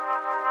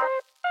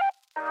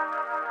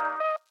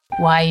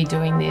Why are you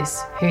doing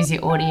this? Who's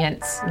your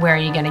audience? Where are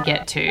you going to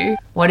get to?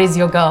 What is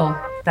your goal?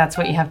 That's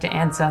what you have to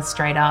answer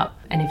straight up.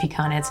 And if you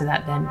can't answer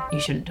that, then you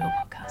shouldn't do a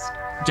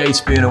podcast. Jade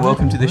Spooner,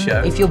 welcome to the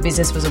show. If your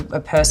business was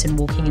a person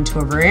walking into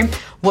a room,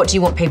 what do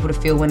you want people to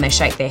feel when they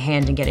shake their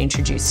hand and get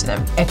introduced to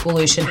them?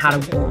 Equalution had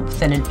a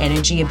warmth and an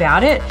energy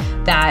about it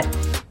that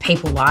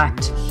people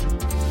liked.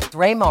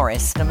 Ray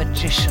Morris, the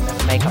magician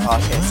and makeup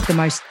artist. The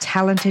most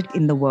talented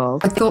in the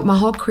world. I thought my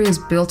whole career is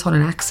built on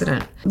an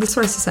accident. This is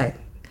what I used to say.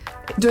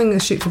 Doing a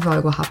shoot for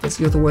Vogue or Harper's,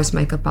 you're the worst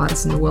makeup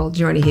artist in the world.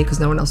 You're only here because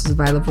no one else is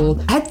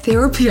available. I had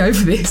therapy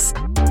over this.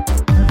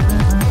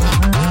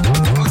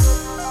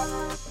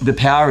 The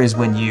power is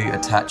when you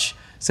attach,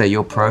 say,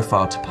 your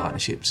profile to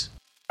partnerships.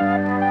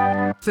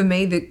 For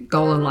me, the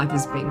goal in life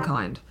is being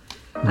kind.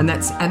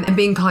 And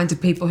being kind to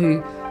people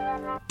who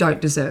don't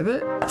deserve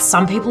it.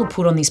 Some people are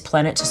put on this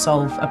planet to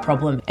solve a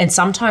problem, and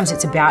sometimes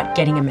it's about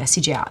getting a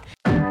message out.